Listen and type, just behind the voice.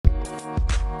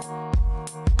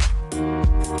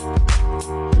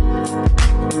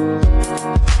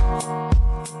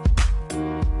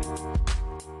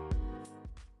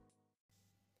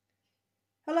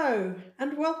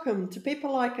to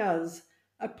People Like Us,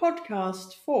 a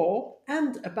podcast for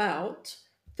and about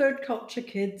third culture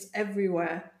kids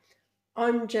everywhere.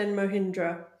 I'm Jen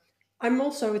Mohindra. I'm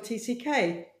also a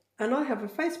TCK, and I have a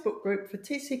Facebook group for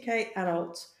TCK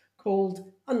adults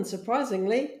called,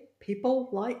 unsurprisingly, People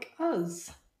Like Us.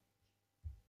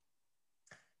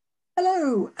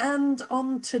 Hello, and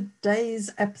on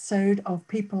today's episode of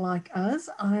People Like Us,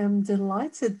 I am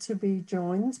delighted to be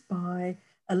joined by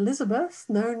Elizabeth,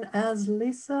 known as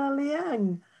Lisa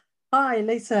Liang. Hi,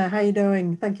 Lisa. How are you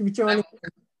doing? Thank you for joining.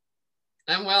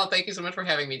 I'm well. Thank you so much for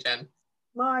having me, Jen.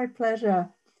 My pleasure.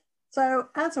 So,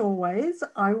 as always,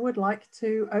 I would like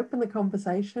to open the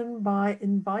conversation by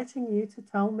inviting you to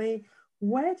tell me,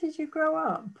 where did you grow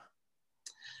up?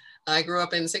 I grew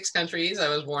up in 6 countries. I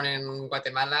was born in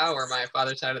Guatemala, where my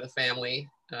father's side of the family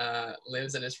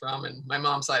lives and is from, and my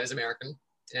mom's side is American.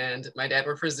 And my dad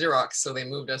worked for Xerox, so they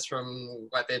moved us from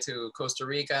Guate to Costa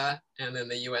Rica, and then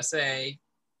the USA,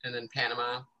 and then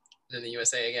Panama, and then the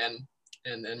USA again,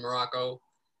 and then Morocco,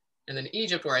 and then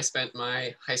Egypt, where I spent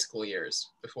my high school years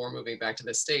before moving back to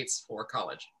the States for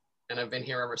college. And I've been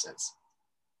here ever since.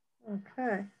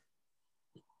 Okay.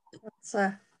 That's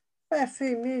a fair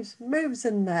few moves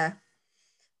in there.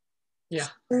 Yeah.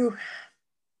 So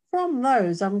from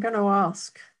those, I'm going to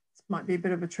ask, this might be a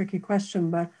bit of a tricky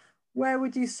question, but where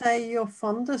would you say your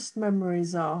fondest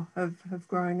memories are of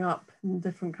growing up in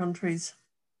different countries?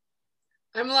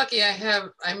 I'm lucky.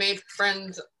 I made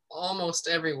friends almost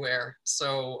everywhere.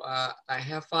 So I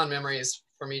have fond memories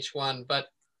from each one, but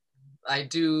I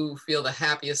do feel the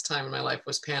happiest time in my life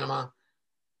was Panama.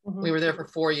 Mm-hmm. We were there for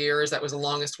 4 years. That was the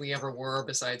longest we ever were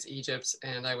besides Egypt.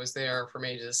 And I was there from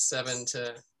ages 6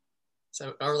 to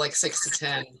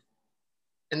 10.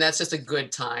 And that's just a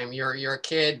good time. You're a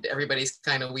kid. Everybody's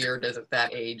kind of weird at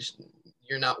that age.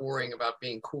 You're not worrying about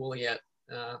being cool yet.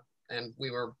 And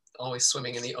we were always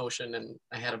swimming in the ocean, and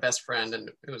I had a best friend, and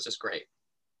it was just great.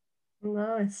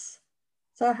 Nice.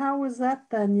 So how was that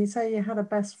then? You say you had a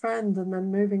best friend and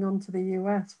then moving on to the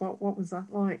US. What was that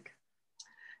like?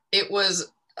 It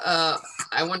was,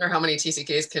 I wonder how many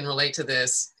TCKs can relate to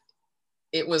this.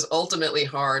 It was ultimately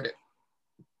hard,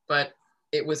 but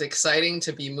it was exciting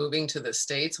to be moving to the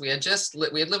States. We had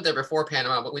lived there before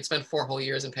Panama, but we'd spent 4 whole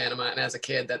years in Panama. And as a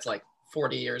kid, that's like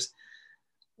 40 years.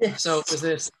 Yes. So it was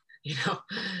this,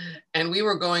 and we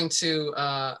were going to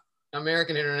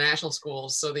American international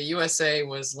schools. So the USA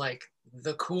was like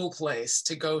the cool place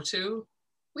to go to.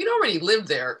 We'd already lived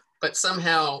there, but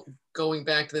somehow going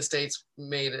back to the States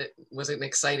was an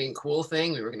exciting, cool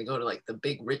thing. We were going to go to like the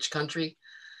big rich country,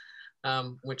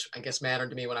 which I guess mattered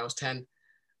to me when I was 10.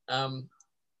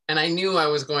 And I knew I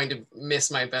was going to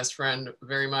miss my best friend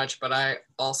very much, but I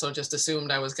also just assumed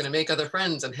I was going to make other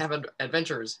friends and have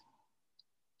adventures.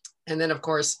 And then, of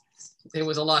course, it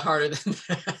was a lot harder than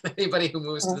anybody who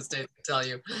moves to the States can tell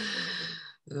you.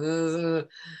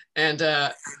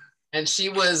 And she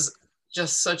was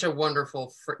just such a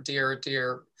wonderful, dear,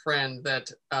 dear friend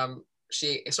that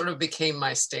she sort of became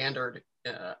my standard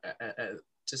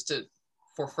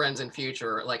for friends in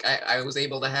future. Like I was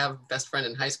able to have a best friend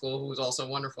in high school who was also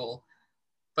wonderful,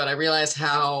 but I realized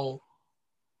how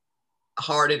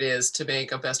hard it is to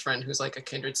make a best friend who's like a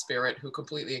kindred spirit who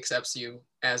completely accepts you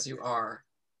as you are.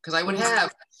 Because I would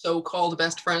have so-called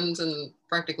best friends in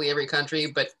practically every country,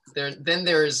 but then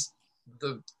there's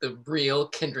the real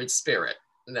kindred spirit,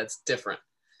 and that's different.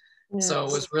 Yes. So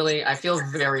it was really, I feel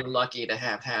very lucky to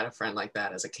have had a friend like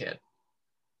that as a kid.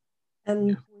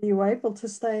 And were you able to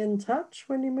stay in touch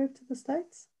when you moved to the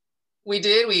States? We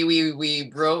did.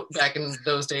 We wrote back in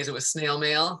those days. It was snail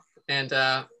mail, and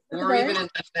we're even in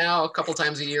touch now. A couple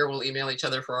times a year, we'll email each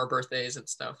other for our birthdays and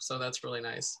stuff. So that's really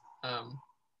nice.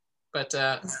 But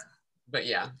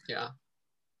yeah.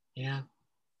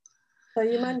 So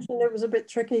you mentioned it was a bit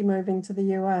tricky moving to the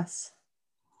US.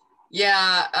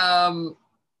 Yeah.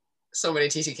 So many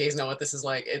TCKs know what this is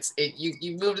like.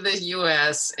 You move to the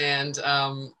US, and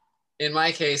in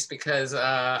my case, because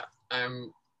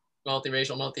I'm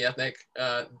multiracial, multi-ethnic,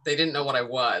 they didn't know what I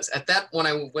was. At that,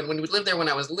 when we lived there when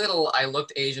I was little, I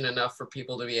looked Asian enough for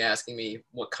people to be asking me,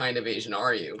 what kind of Asian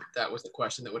are you? That was the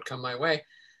question that would come my way.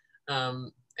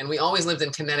 And we always lived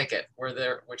in Connecticut,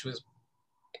 which was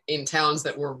in towns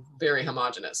that were very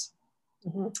homogenous.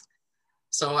 Mm-hmm.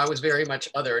 So I was very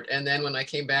much othered. And then when I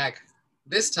came back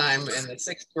this time in the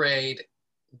 6th grade,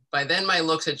 by then my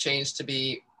looks had changed to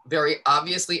be very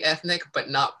obviously ethnic, but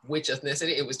not which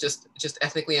ethnicity. It was just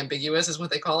ethnically ambiguous is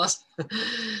what they call us.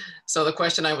 So the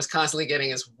question I was constantly getting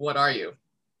is, what are you?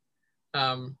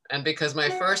 And because my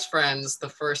first friends, the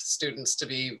first students to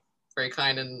be very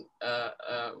kind and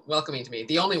welcoming to me,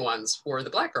 the only ones were the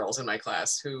Black girls in my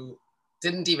class who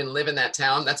didn't even live in that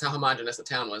town. That's how homogenous the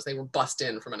town was. They were bussed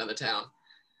in from another town.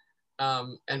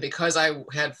 And because I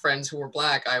had friends who were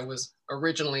Black, I was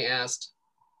originally asked,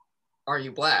 "Are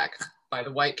you Black?" by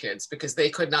the white kids, because they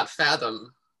could not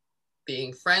fathom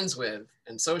being friends with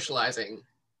and socializing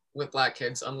with Black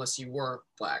kids unless you were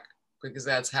Black, because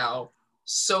that's how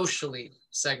socially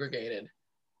segregated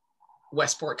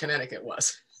Westport, Connecticut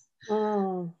was.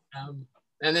 Mm.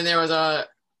 And then there was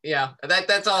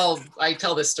that's all. I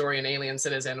tell this story in Alien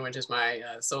Citizen, which is my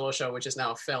solo show, which is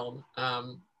now a film.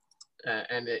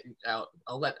 And I'll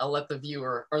let the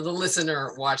viewer or the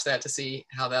listener watch that to see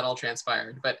how that all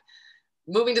transpired. But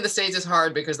moving to the States is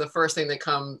hard because the first thing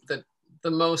the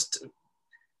most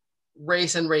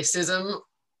race and racism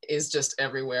is just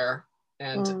everywhere.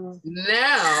 And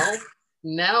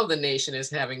now the nation is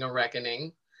having a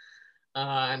reckoning,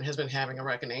 and has been having a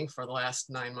reckoning for the last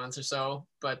 9 months or so.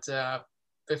 But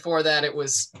before that, it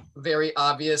was very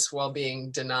obvious while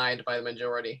being denied by the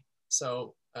majority.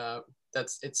 So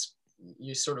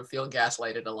you sort of feel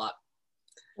gaslighted a lot.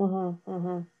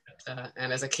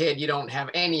 And as a kid, you don't have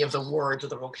any of the words or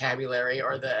the vocabulary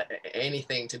or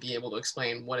anything to be able to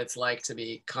explain what it's like to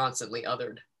be constantly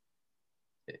othered.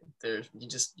 You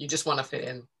just want to fit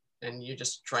in, and you're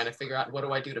just trying to figure out, what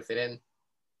do I do to fit in?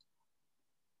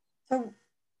 So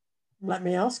let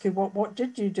me ask you, what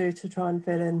did you do to try and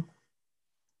fit in?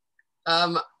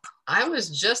 I was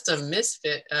just a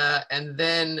misfit, and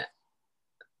then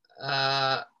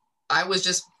I was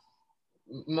just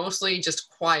mostly just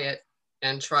quiet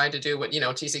and tried to do what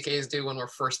TCKs do when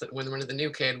we're the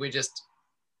new kid.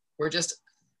 We're just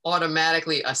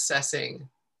automatically assessing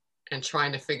and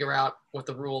trying to figure out what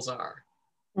the rules are.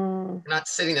 You're not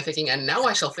sitting there thinking, and now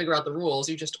I shall figure out the rules.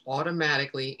 You just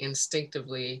automatically,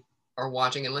 instinctively are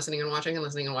watching and listening and watching and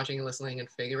listening and watching and listening and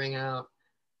figuring out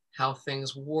how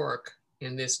things work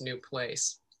in this new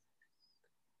place.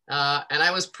 And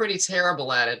I was pretty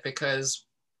terrible at it because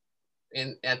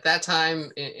at that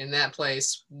time in that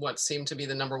place, what seemed to be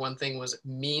the number one thing was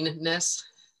meanness.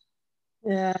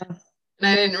 Yeah. And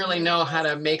I didn't really know how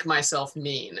to make myself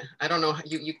mean. I don't know.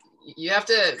 You have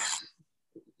to,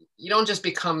 you don't just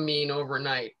become mean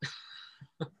overnight.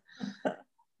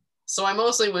 So I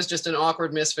mostly was just an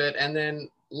awkward misfit. And then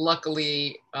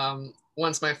luckily,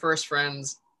 once my first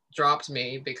friends dropped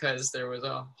me because there was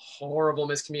a horrible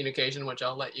miscommunication, which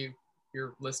I'll let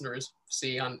your listeners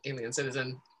see on Alien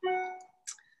Citizen.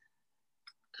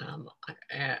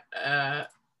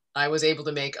 I was able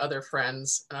to make other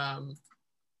friends.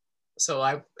 So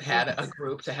I had a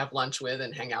group to have lunch with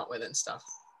and hang out with and stuff.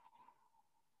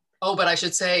 Oh, but I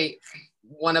should say,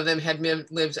 one of them had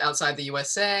lived outside the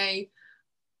USA.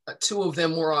 Two of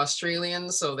them were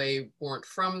Australians, so they weren't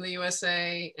from the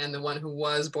USA. And the one who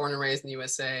was born and raised in the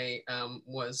USA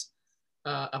was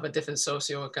of a different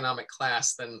socioeconomic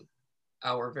class than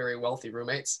our very wealthy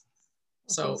roommates.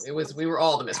 So we were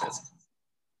all the misfits.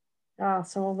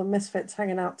 So all the misfits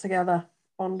hanging out together,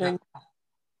 bonding. Yeah.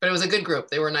 But it was a good group.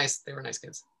 They were nice. They were nice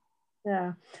kids.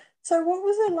 Yeah. So what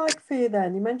was it like for you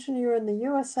then? You mentioned you were in the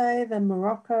USA, then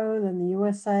Morocco, then the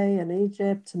USA and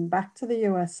Egypt and back to the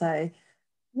USA.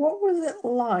 What was it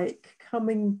like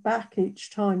coming back each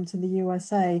time to the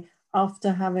USA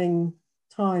after having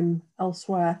time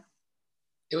elsewhere?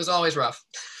 It was always rough.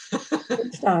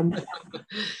 Each time.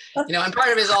 And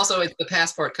part of it is also it's the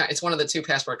passport. It's one of the two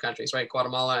passport countries, right?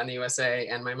 Guatemala and the USA.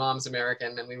 And my mom's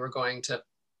American, and we were going to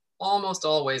almost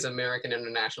always American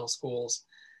international schools.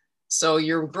 So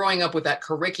you're growing up with that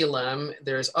curriculum.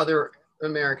 There's other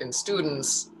American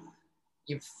students.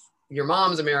 Your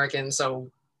mom's American, so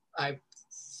I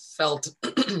felt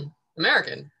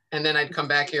American. And then I'd come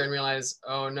back here and realize,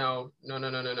 oh no.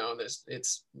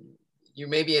 You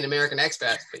may be an American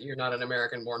expat, but you're not an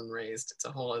American born and raised. It's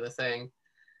a whole other thing.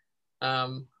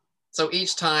 So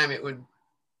each time it would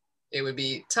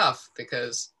be tough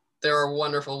because there are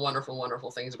wonderful, wonderful,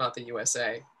 wonderful things about the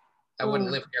USA. I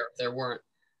wouldn't live here if there weren't.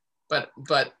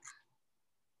 But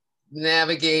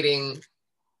navigating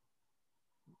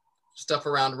stuff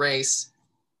around race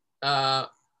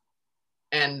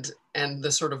and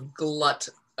the sort of glut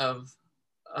of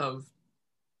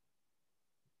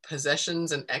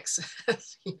possessions and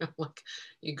excess, like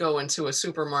you go into a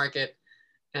supermarket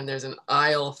and there's an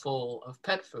aisle full of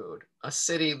pet food, a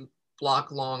city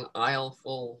block long aisle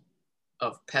full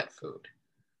of pet food.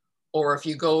 Or if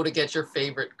you go to get your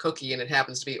favorite cookie and it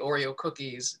happens to be Oreo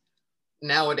cookies,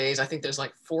 nowadays I think there's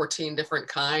like 14 different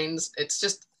kinds. It's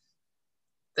just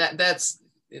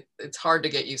it's hard to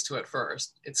get used to at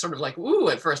first. It's sort of like, ooh,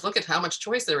 at first, look at how much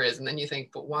choice there is. And then you think,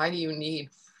 but why do you need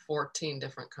 14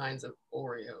 different kinds of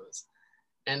Oreos?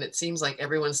 And it seems like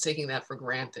everyone's taking that for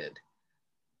granted.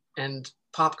 And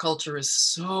pop culture is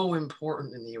so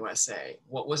important in the USA.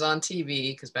 What was on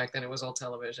TV, because back then it was all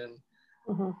television.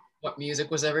 Mm-hmm. What music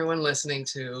was everyone listening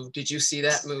to? Did you see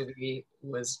that movie?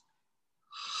 Was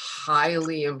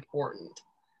highly important.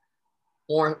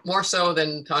 More so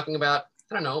than talking about,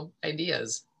 I don't know,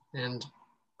 ideas and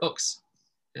books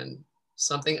and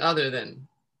something other than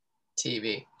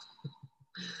TV.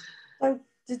 So,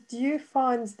 did you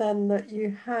find then that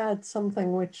you had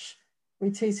something which we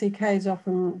TCKs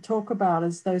often talk about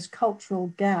as those cultural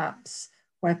gaps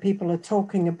where people are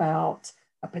talking about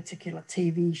a particular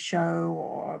TV show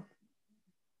or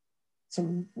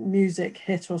some music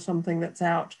hit or something that's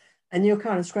out, and you're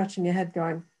kind of scratching your head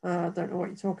going, I don't know what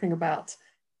you're talking about.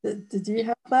 Did you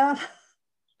have that?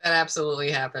 That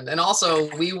absolutely happened. And also,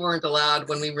 we weren't allowed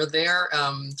when we were there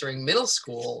during middle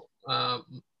school.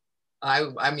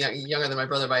 I'm younger than my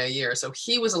brother by a year, so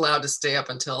he was allowed to stay up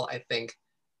until I think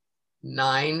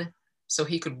 9, so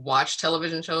he could watch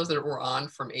television shows that were on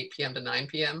from 8 p.m. to 9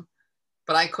 p.m.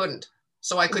 But I couldn't.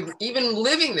 So I couldn't, even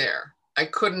living there, I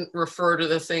couldn't refer to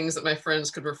the things that my friends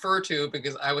could refer to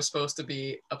because I was supposed to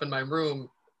be up in my room,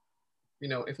 you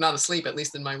know, if not asleep, at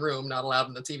least in my room, not allowed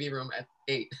in the TV room at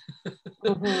 8.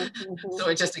 Mm-hmm, mm-hmm. So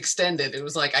it just extended. It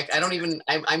was like, I don't even,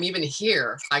 I'm even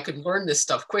here. I could learn this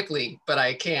stuff quickly, but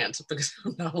I can't because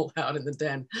I'm not allowed in the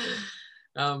den.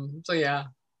 So yeah,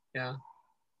 yeah.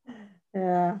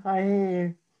 Yeah, I hear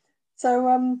you.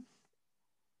 So,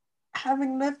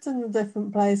 having lived in the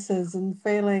different places and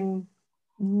feeling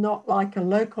not like a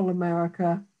local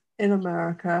America in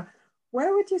America,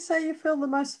 where would you say you feel the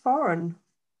most foreign?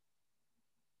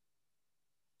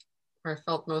 I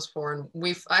felt most foreign.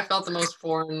 I felt the most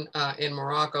foreign in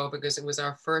Morocco because it was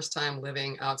our first time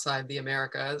living outside the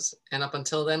Americas, and up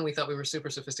until then, we thought we were super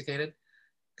sophisticated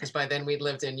because by then we'd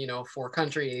lived in 4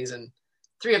 countries, and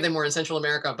 3 of them were in Central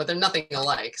America, but they're nothing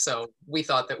alike. So we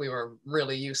thought that we were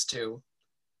really used to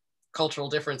cultural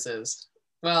differences.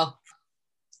 Well,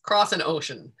 cross an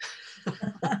ocean.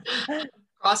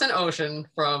 Cross an ocean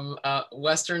from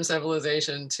Western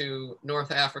civilization to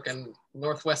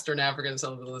Northwestern African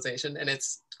civilization, and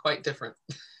it's quite different.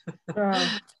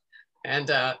 Oh, And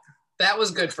that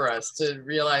was good for us to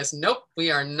realize, nope,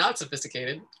 we are not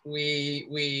sophisticated.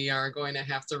 We are going to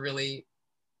have to really,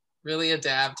 really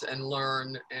adapt and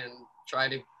learn and try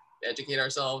to educate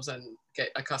ourselves and get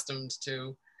accustomed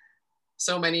to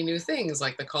so many new things,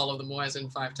 like the call of the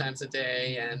muezzin 5 times a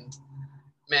day, and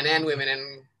men and women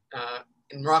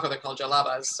in Morocco they're called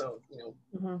jalabas. So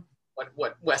mm-hmm.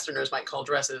 what Westerners might call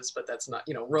dresses, but that's not,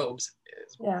 robes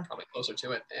is Yeah. probably closer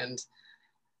to it.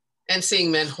 And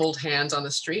seeing men hold hands on the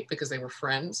street because they were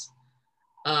friends.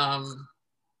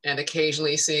 And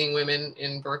occasionally seeing women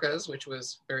in burqas, which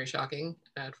was very shocking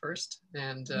at first.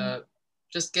 And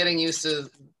just getting used to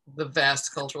the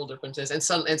vast cultural differences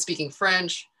and speaking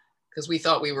French because we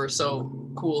thought we were so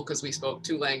cool because we spoke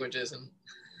 2 languages and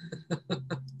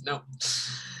no,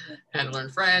 had to learn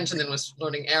French and then was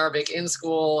learning Arabic in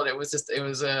school. And it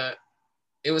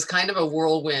was kind of a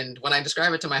whirlwind. When I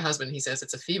describe it to my husband, he says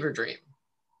it's a fever dream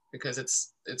because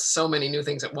it's so many new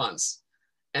things at once.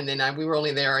 And then we were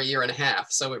only there a year and a half.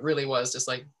 So it really was just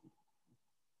like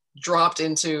dropped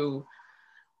into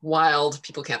wild,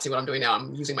 people can't see what I'm doing now.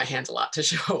 I'm using my hands a lot to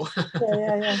show. Yeah,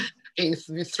 yeah, yeah. Being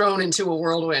thrown into a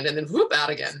whirlwind and then whoop out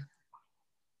again.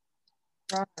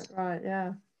 Right, right,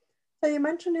 yeah. So you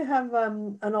mentioned you have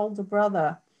an older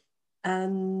brother,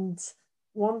 and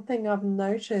one thing I've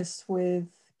noticed with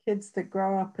kids that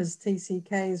grow up as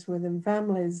TCKs within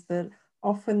families that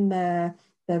often their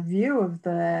view of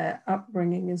their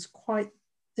upbringing is quite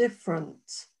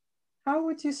different. How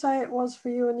would you say it was for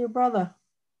you and your brother?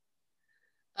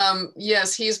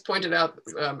 Yes, he's pointed out,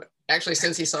 actually,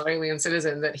 since he saw Alien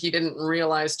Citizen, that he didn't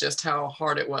realize just how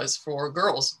hard it was for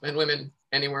girls and women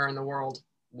anywhere in the world.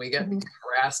 We get Mhm.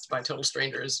 harassed by total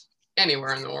strangers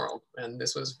anywhere in the world. And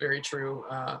this was very true.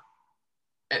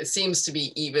 It seems to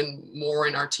be even more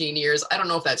in our teen years. I don't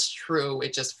know if that's true.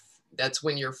 That's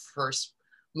when you're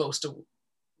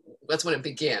that's when it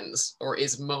begins or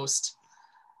is most,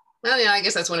 well, yeah, I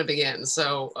guess that's when it begins.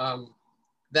 So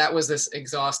that was this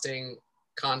exhausting,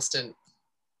 constant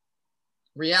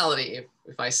reality.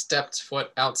 If I stepped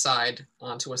foot outside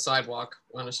onto a sidewalk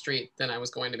on a street, then I was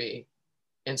going to be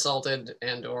insulted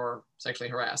and or sexually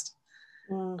harassed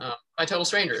Mm, by total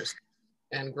strangers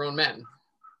and grown men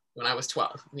when I was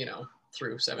 12,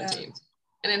 through yeah. 17.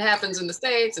 And it happens in the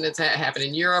States and it's happened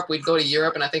in Europe. We'd go to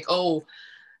Europe and I think, oh,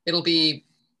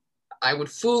 I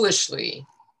would foolishly,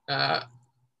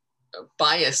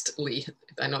 biasedly,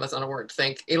 I know that's not a word,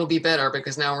 think it'll be better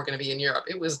because now we're going to be in Europe.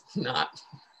 It was not.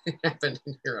 happened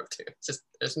in Europe too. It's just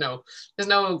there's no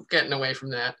getting away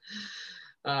from that.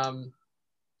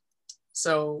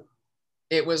 So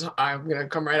it was, I'm gonna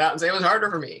come right out and say it was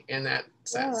harder for me in that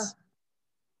sense.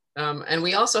 And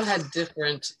we also had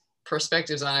different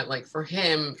perspectives on it. Like for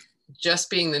him, just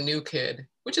being the new kid,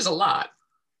 which is a lot,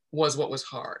 was what was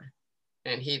hard.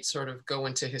 And he'd sort of go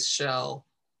into his shell,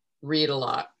 read a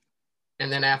lot,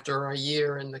 and then after a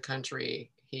year in the country,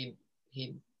 he'd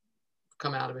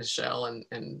come out of his shell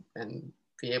and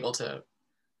be able to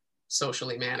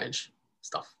socially manage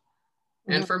stuff.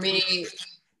 And for me,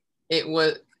 it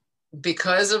was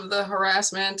because of the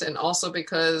harassment, and also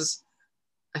because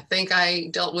I think I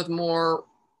dealt with more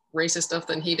racist stuff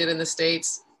than he did in the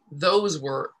States. Those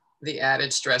were the added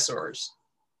stressors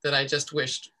that I just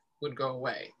wished would go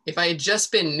away. If I had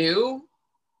just been new,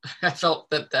 I felt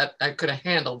that I could have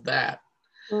handled that.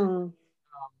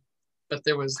 But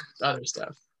there was other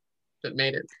stuff that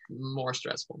made it more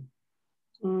stressful.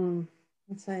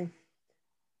 Let's see.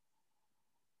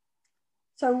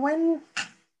 So when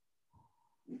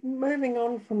moving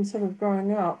on from sort of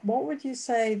growing up, what would you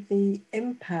say the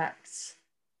impacts,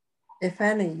 if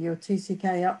any, your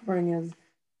TCK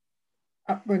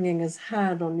upbringing has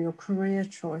had on your career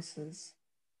choices?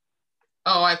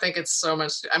 Oh, I think it's so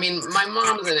much. I mean, my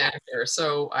mom's an actor,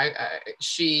 so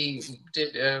she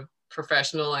did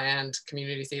professional and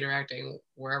community theater acting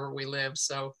wherever we lived.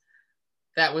 So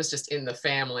that was just in the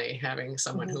family, having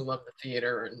someone who loved the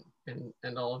theater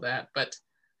and all of that. But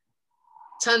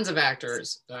tons of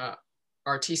actors are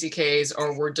TCKs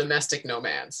or were domestic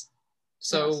nomads.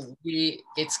 So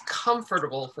it's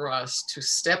comfortable for us to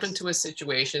step into a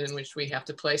situation in which we have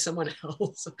to play someone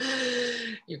else.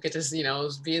 You get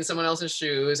to, be in someone else's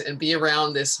shoes and be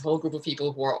around this whole group of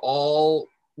people who are all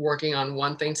working on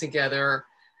one thing together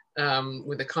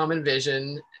with a common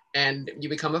vision, and you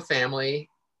become a family,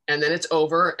 and then it's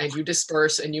over and you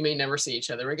disperse and you may never see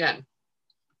each other again.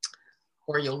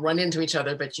 Or you'll run into each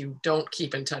other, but you don't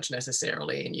keep in touch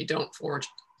necessarily, and you don't forge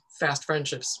fast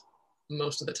friendships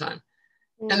most of the time.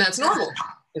 And that's normal.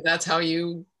 That's how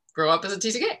you grow up as a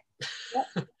TCK.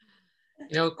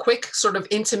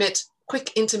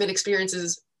 Quick intimate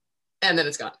experiences, and then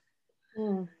it's gone.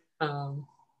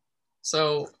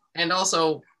 And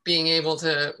also being able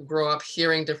to grow up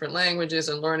hearing different languages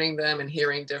and learning them, and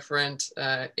hearing different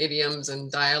idioms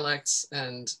and dialects,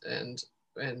 and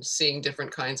seeing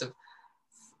different kinds of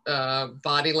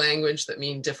body language that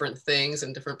mean different things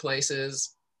in different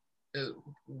places. It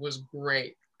was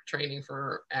great training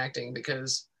for acting,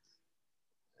 because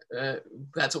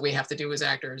that's what we have to do as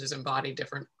actors, is embody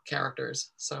different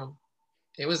characters. So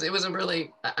it was a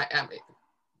really,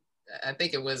 I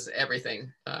think it was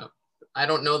everything. I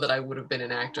don't know that I would have been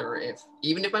an actor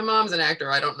even if my mom's an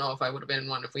actor. I don't know if I would have been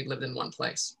one if we lived in one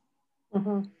place.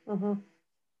 We're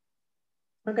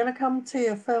going to come to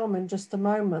your film in just a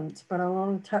moment, but I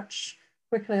want to touch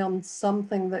quickly on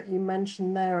something that you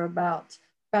mentioned there about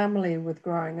family with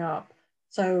growing up.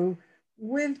 So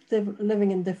with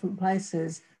living in different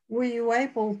places, were you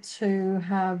able to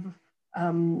have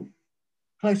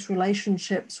close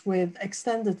relationships with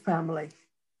extended family?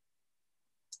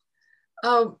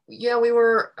 Yeah, we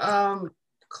were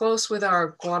close with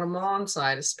our Guatemalan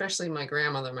side, especially my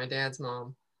grandmother, my dad's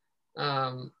mom,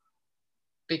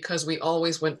 because we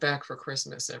always went back for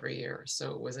Christmas every year.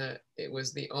 So it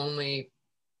was the only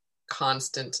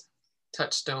constant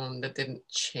touchstone that didn't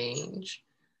change.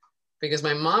 Because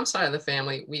my mom's side of the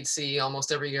family, we'd see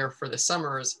almost every year for the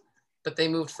summers, but they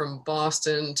moved from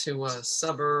Boston to a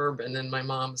suburb, and then my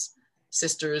mom's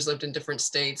sisters lived in different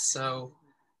states. So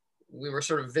we were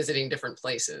sort of visiting different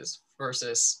places,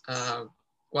 versus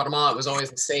Guatemala. It was always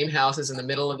the same houses in the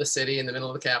middle of the city, in the middle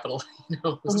of the capital.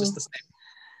 It was just the same.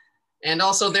 And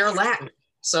also they're Latin.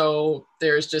 So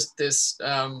there's just this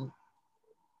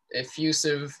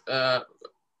effusive,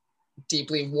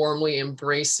 deeply, warmly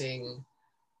embracing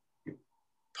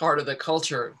part of the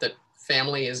culture that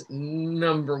family is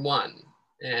number one,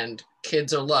 and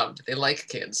kids are loved. They like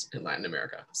kids in Latin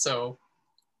America. So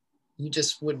you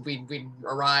just we'd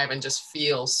arrive and just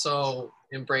feel so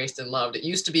embraced and loved. It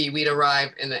used to be we'd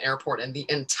arrive in the airport and the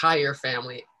entire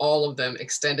family, all of them,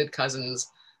 extended cousins,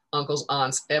 uncles,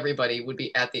 aunts, everybody would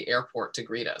be at the airport to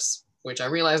greet us, which I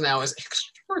realize now is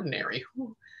extraordinary.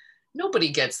 Nobody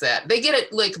gets that. They get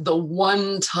it like the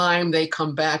one time they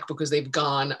come back because they've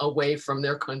gone away from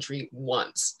their country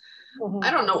once. I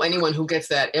don't know anyone who gets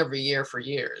that every year for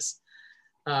years.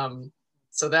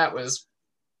 So that was,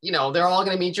 they're all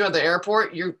going to meet you at the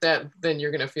airport. Then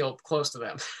you're going to feel close to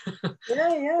them.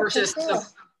 Yeah. Versus, sure.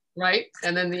 right?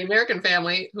 And then the American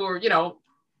family, who are,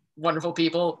 wonderful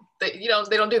people, they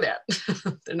don't do that.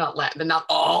 They're not Latin. They're not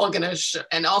all gonna,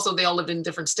 and also they all lived in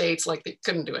different states, like they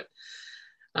couldn't do it.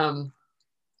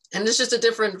 And it's just a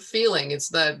different feeling. It's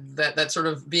that sort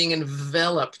of being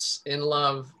enveloped in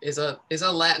love is a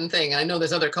Latin thing. And I know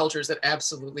there's other cultures that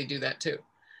absolutely do that too.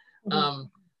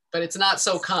 But it's not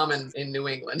so common in New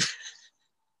England.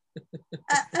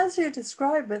 As you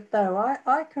describe it, though,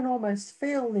 I can almost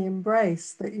feel the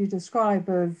embrace that you describe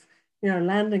of,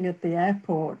 landing at the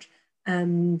airport.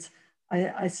 And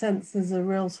I sense there's a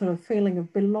real sort of feeling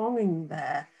of belonging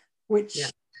there, which, Yeah.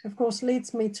 of course,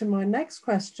 leads me to my next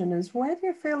question is, where do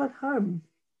you feel at home?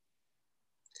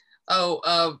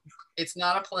 Oh, it's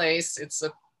not a place.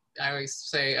 I always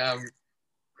say,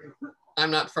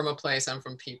 I'm not from a place, I'm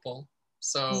from people.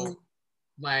 So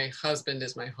my husband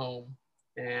is my home.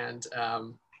 And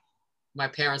my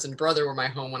parents and brother were my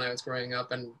home when I was growing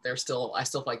up, and I still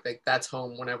feel like that's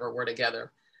home whenever we're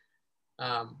together.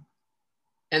 And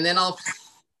then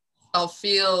I'll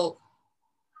feel,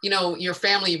 your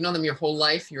family, you've known them your whole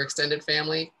life, your extended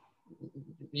family,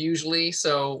 usually.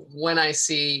 So when I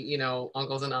see,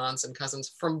 uncles and aunts and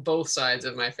cousins from both sides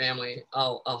of my family,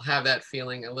 I'll have that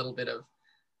feeling, a little bit of,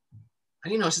 I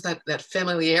don't know, it's just that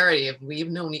familiarity of you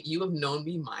have known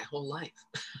me my whole life.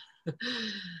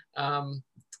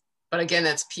 But again,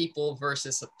 that's people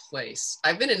versus a place.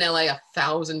 I've been in LA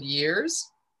 1,000 years,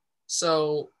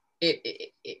 so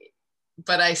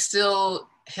but I still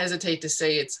hesitate to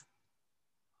say it's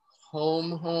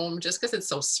home, just because it's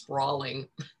so sprawling.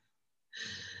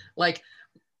 Like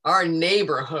our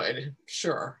neighborhood,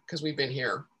 sure, because we've been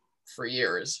here for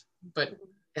years, but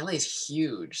LA is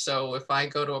huge. So if I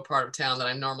go to a part of town that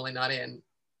I'm normally not in,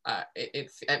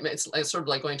 it's sort of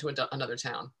like going to another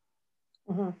town.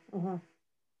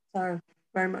 So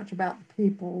very much about the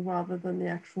people rather than the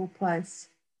actual place.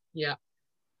 Yeah.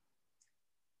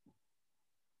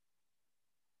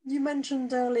 You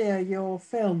mentioned earlier your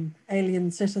film, Alien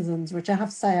Citizens, which I have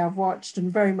to say I've watched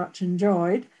and very much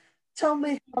enjoyed. Tell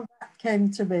me how that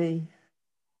came to be.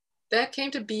 That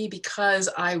came to be because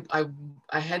I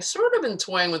had sort of been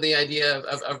toying with the idea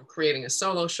of creating a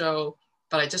solo show,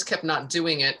 but I just kept not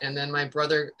doing it. And then my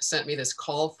brother sent me this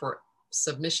call for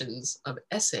submissions of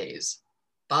essays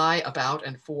by, about,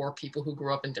 and for people who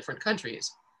grew up in different countries.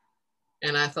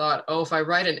 And I thought, oh, if I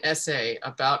write an essay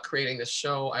about creating this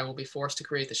show, I will be forced to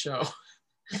create the show.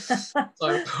 So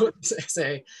I wrote this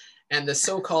essay, and the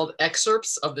so-called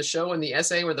excerpts of the show and the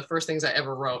essay were the first things I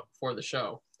ever wrote for the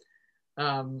show.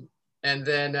 And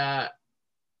then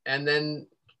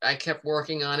I kept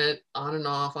working on it on and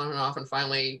off, and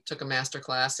finally took a master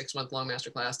class, 6-month-long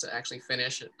master class, to actually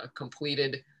finish a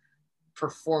completed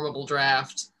performable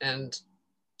draft, and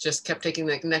just kept taking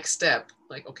the next step.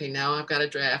 Like, okay, now I've got a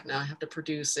draft, now I have to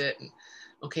produce it. And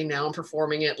okay, now I'm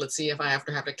performing it. Let's see if I have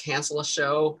to cancel a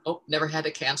show. Oh, never had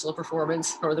to cancel a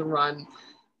performance or the run.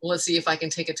 Well, let's see if I can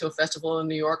take it to a festival in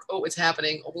New York. Oh, it's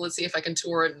happening. Oh, well, let's see if I can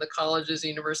tour it in the colleges,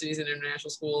 universities, and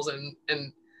international schools. And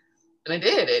I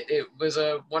did. It was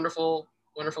a wonderful,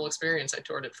 wonderful experience. I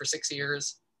toured it for 6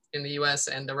 years in the US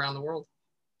and around the world.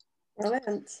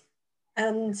 Brilliant.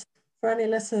 And for any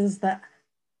listeners that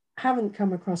haven't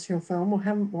come across your film or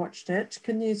haven't watched it,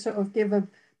 can you sort of give a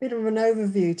bit of an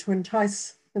overview to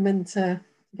entice them into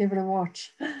give it a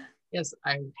watch? Yes,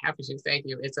 I'm happy to. Thank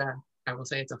you. I will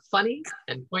say it's a funny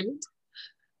and poignant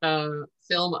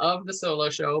film of the solo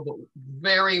show, but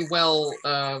very well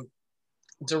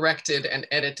directed and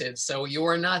edited. So you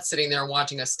are not sitting there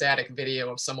watching a static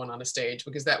video of someone on a stage,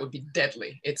 because that would be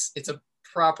deadly. It's a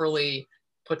properly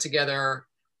put together,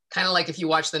 kind of like if you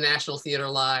watch the National Theater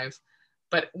live,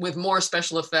 but with more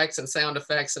special effects and sound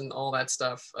effects and all that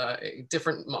stuff,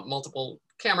 different multiple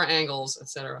camera angles,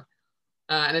 etc.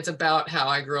 And it's about how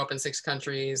I grew up in 6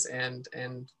 countries, and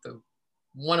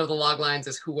one of the log lines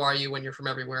is, "Who are you when you're from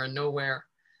everywhere and nowhere?"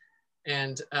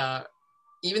 And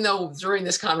even though during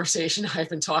this conversation I've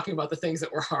been talking about the things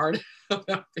that were hard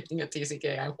about being a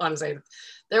TCK, I want to say that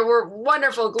there were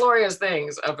wonderful, glorious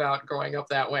things about growing up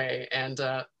that way. And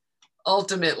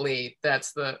ultimately,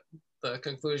 that's the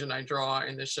conclusion I draw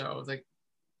in the show.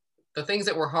 The things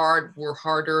that were hard were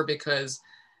harder because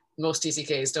most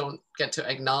TCKs don't get to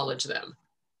acknowledge them,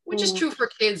 which is true for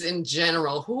kids in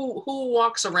general. Who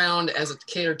walks around as a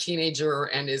kid or teenager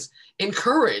and is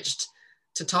encouraged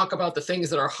to talk about the things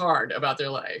that are hard about their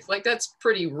life? Like, that's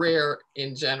pretty rare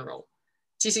in general.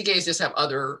 TCKs just have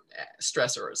other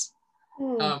stressors.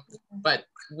 But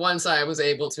once I was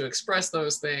able to express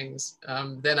those things,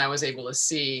 then I was able to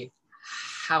see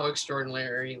how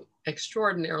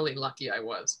extraordinarily lucky I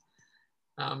was.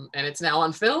 And it's now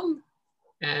on film,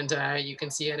 and you can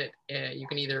see it. You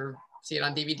can either see it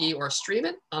on DVD or stream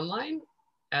it online.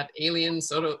 at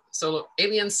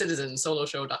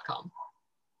aliencitizenssoloshow.com.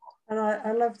 And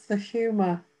I love the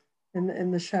humor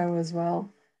in the show as well.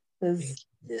 There's,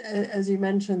 as you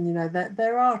mentioned, you know, that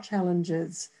there are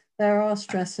challenges, there are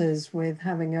stresses with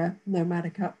having a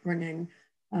nomadic upbringing,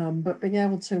 but being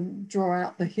able to draw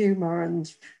out the humor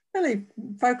and really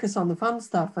focus on the fun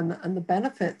stuff and the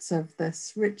benefits of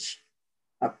this rich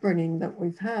upbringing that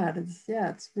we've had is,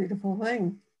 yeah, it's a beautiful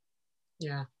thing.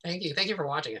 Yeah, thank you. Thank you for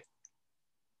watching it.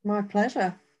 My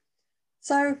pleasure.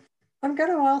 So I'm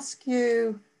going to ask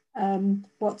you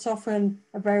what's often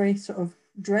a very sort of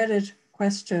dreaded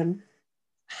question.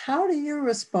 How do you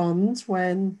respond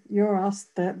when you're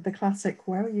asked the classic,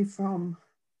 where are you from?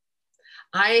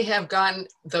 I have gotten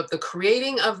the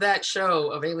creating of that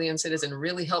show of Alien Citizen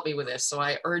really helped me with this. So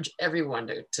I urge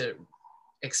everyone to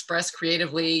express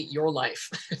creatively your life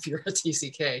if you're a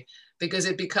TCK, because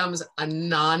it becomes a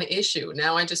non-issue.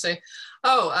 Now I just say,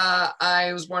 oh,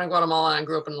 I was born in Guatemala and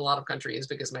grew up in a lot of countries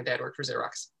because my dad worked for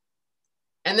Xerox.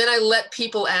 And then I let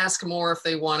people ask more if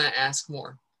they want to ask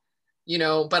more, you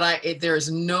know, but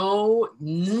there's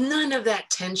none of that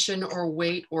tension or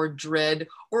weight or dread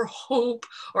or hope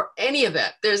or any of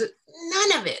that. There's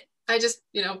none of it. I just,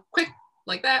 you know, quick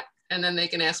like that. And then they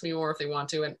can ask me more if they want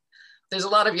to. And there's a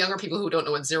lot of younger people who don't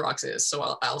know what Xerox is.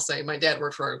 So I'll say my dad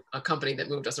worked for a company that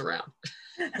moved us around.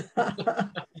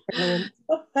 Brilliant.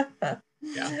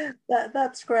 Yeah.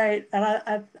 That's great.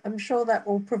 And I'm sure that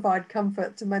will provide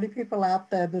comfort to many people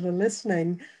out there that are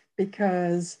listening,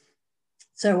 because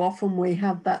so often we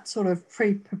have that sort of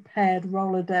pre-prepared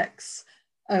Rolodex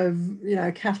of, you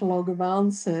know, catalogue of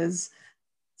answers.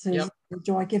 So Yep.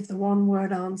 do I give the one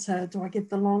word answer? Do I give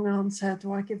the long answer?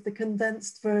 Do I give the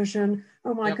condensed version?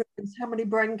 Oh my goodness, how many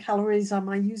brain calories am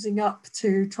I using up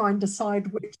to try and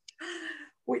decide which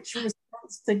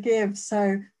response to give?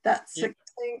 So that's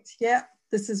succinct. Yeah,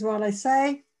 this is what I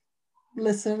say.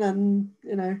 Listen and,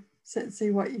 you know,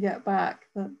 see what you get back.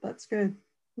 That's good.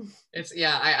 It's,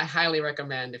 yeah, I highly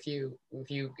recommend if you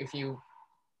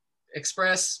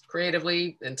express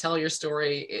creatively and tell your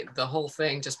story, the whole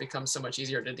thing just becomes so much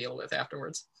easier to deal with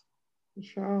afterwards.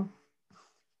 Sure.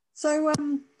 So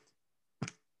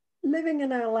living in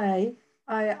LA,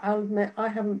 I'll admit I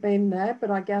haven't been there, but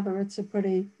I gather it's a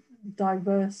pretty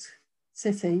diverse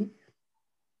city.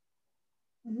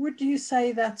 Would you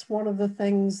say that's one of the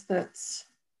things that's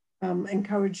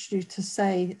encouraged you to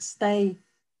stay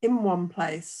in one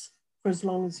place for as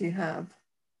long as you have?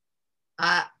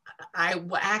 I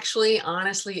actually,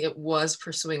 honestly, it was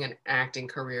pursuing an acting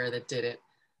career that did it.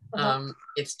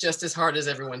 It's just as hard as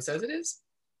everyone says it is.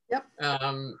 Yep.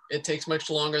 It takes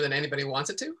much longer than anybody wants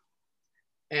it to.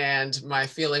 And my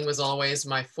feeling was always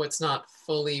my foot's not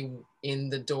fully in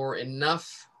the door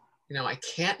enough. You know, I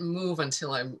can't move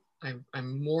until I'm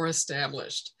more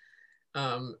established.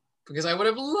 Because I would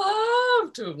have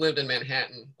loved to have lived in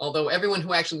Manhattan. Although everyone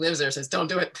who actually lives there says, don't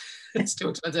do it. It's too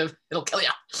expensive. It'll kill you.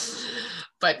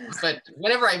 But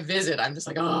whenever I visit, I'm just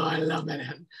like, oh, I love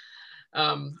Manhattan.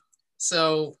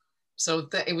 So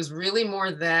that it was really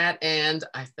more that, and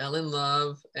I fell in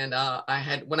love. And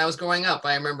when I was growing up,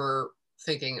 I remember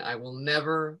thinking, I will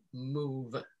never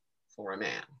move for a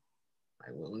man.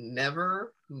 I will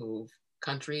never move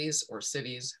countries or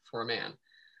cities for a man.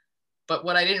 But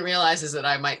what I didn't realize is that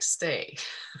I might stay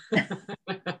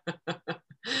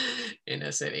in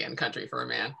a city and country for a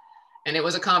man. And it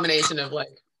was a combination of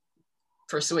like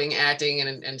pursuing acting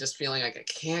and just feeling like I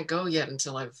can't go yet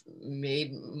until I've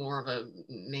made more of a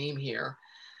name here.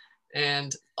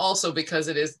 And also because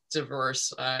it is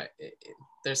diverse,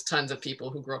 there's tons of people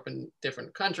who grew up in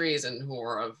different countries and who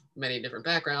are of many different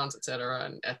backgrounds, et cetera,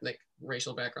 and ethnic,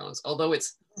 racial backgrounds, although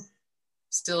it's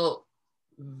still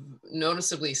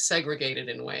noticeably segregated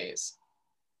in ways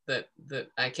that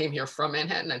I came here from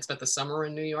Manhattan. I'd spent the summer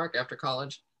in New York after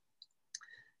college.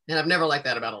 And I've never liked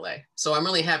that about LA. So I'm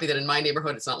really happy that in my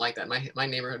neighborhood, it's not like that. My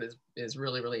neighborhood is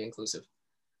really, really inclusive.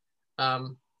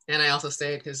 And I also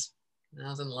stayed because I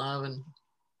was in love and,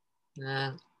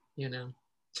 you know.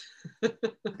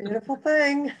 Beautiful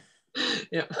thing.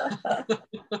 Yeah.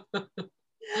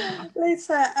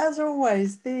 Lisa, as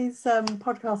always, these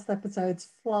podcast episodes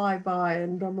fly by,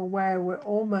 and I'm aware we're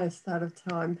almost out of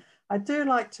time. I do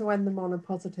like to end them on a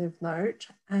positive note.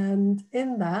 And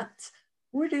in that,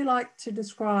 would you like to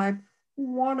describe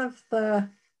one of the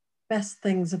best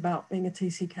things about being a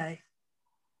TCK?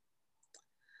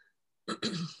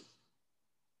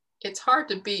 It's hard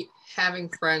to beat having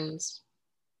friends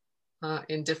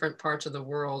in different parts of the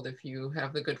world if you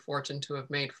have the good fortune to have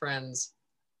made friends.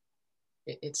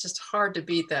 It's just hard to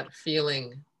beat that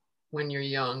feeling when you're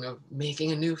young of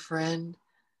making a new friend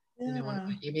you know,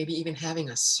 and Yeah. maybe even having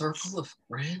a circle of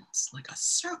friends, like a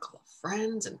circle of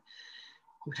friends, and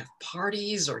you have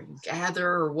parties or you gather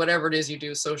or whatever it is you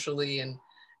do socially, and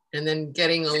then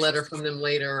getting a letter from them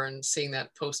later and seeing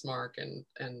that postmark and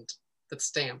the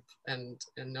stamp and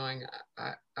knowing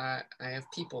I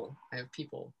have people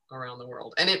around the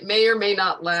world, and it may or may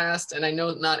not last, and I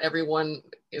know not everyone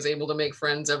is able to make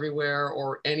friends everywhere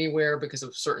or anywhere because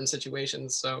of certain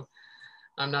situations, so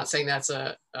I'm not saying that's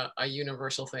a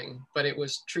universal thing, but it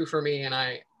was true for me, and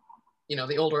I, you know,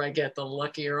 the older I get, the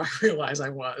luckier I realize I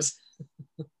was.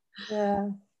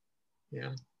 Yeah.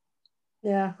 Yeah.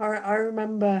 Yeah. I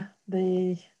remember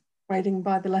the waiting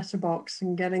by the letterbox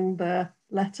and getting the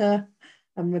letter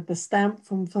and with the stamp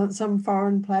from some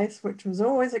foreign place, which was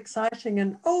always exciting.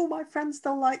 And oh, my friend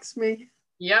still likes me.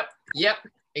 Yep,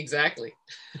 exactly.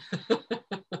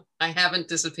 I haven't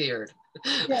disappeared.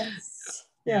 Yes.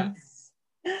 Yeah, Yes.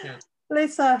 yeah.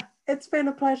 Lisa, it's been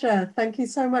a pleasure. Thank you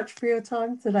so much for your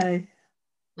time today.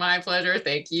 My pleasure.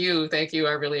 Thank you. Thank you.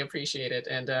 I really appreciate it.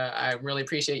 And I really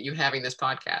appreciate you having this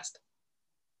podcast.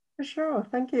 For sure.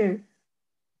 Thank you.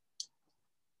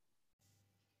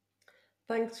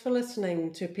 Thanks for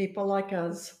listening to People Like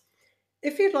Us.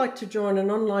 If you'd like to join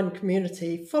an online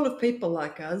community full of people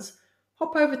like us,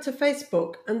 hop over to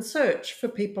Facebook and search for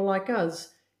People Like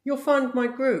Us. You'll find my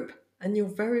group, and you're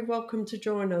very welcome to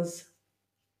join us.